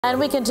And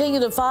we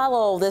continue to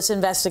follow this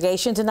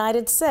investigation tonight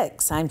at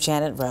 6. I'm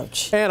Janet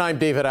Roach. And I'm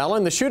David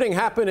Allen. The shooting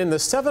happened in the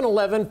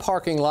 7-Eleven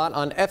parking lot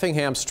on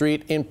Effingham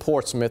Street in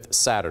Portsmouth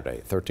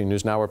Saturday. 13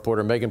 News Now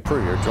reporter Megan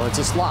Purrier joins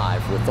us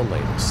live with the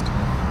latest.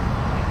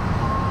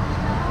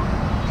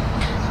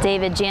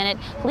 David, Janet,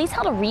 police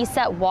held a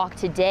reset walk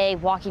today,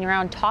 walking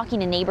around talking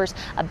to neighbors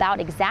about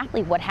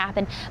exactly what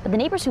happened. But the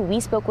neighbors who we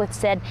spoke with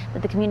said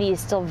that the community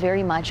is still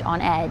very much on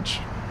edge.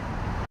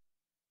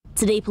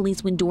 Today,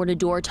 police went door to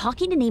door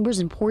talking to neighbors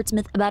in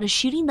Portsmouth about a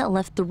shooting that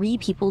left 3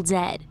 people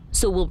dead.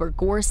 So Wilbur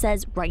Gore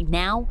says right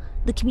now,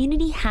 the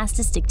community has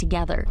to stick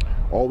together.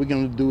 All we're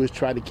going to do is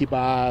try to keep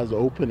our eyes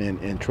open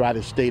and try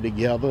to stay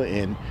together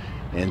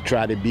and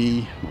try to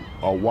be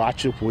a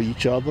watcher for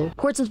each other.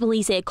 Portsmouth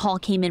police say a call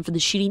came in for the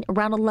shooting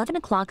around 11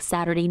 o'clock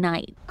Saturday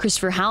night.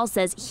 Christopher Howell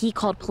says he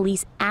called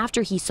police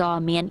after he saw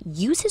a man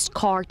use his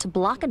car to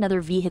block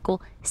another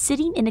vehicle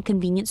sitting in a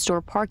convenience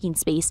store parking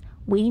space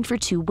waiting for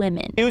 2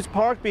 women. He was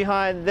parked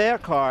behind their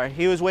car.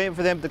 He was waiting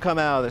for them to come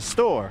out of the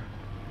store.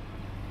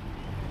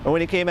 And when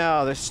he came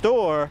out of the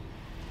store,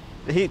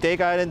 they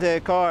got into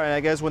their car, and I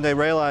guess when they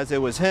realized it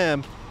was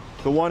him,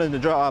 the one in the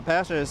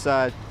passenger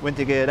side went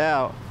to get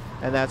out,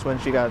 and that's when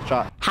she got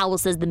shot. Howell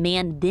says the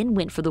man then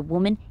went for the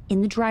woman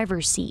in the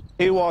driver's seat.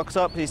 He walks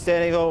up, he's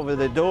standing over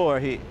the door.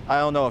 I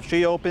don't know if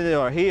she opened it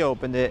or he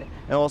opened it,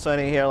 and all of a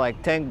sudden you hear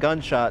like 10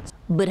 gunshots.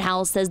 But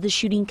Howell says the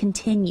shooting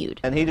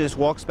continued. And he just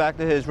walks back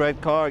to his red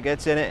car,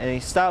 gets in it, and he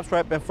stops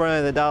right in front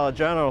of the Dollar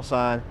General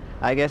sign.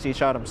 I guess he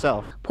shot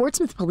himself.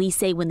 Portsmouth police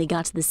say when they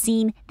got to the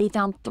scene, they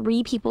found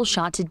 3 people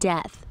shot to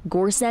death.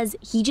 Gore says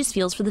he just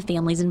feels for the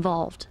families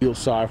involved. I feel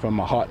sorry for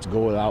my heart's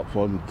going out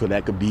for them, because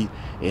that could be,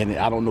 and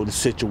I don't know the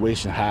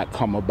situation, how it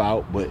come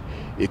about, but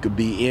it could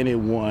be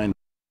anyone.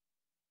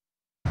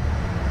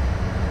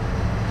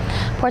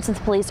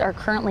 Portsmouth police are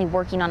currently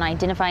working on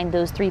identifying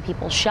those 3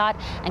 people shot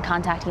and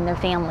contacting their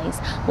families.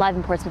 Live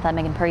in Portsmouth, I'm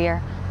Megan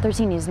Purrier,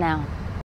 13 News Now.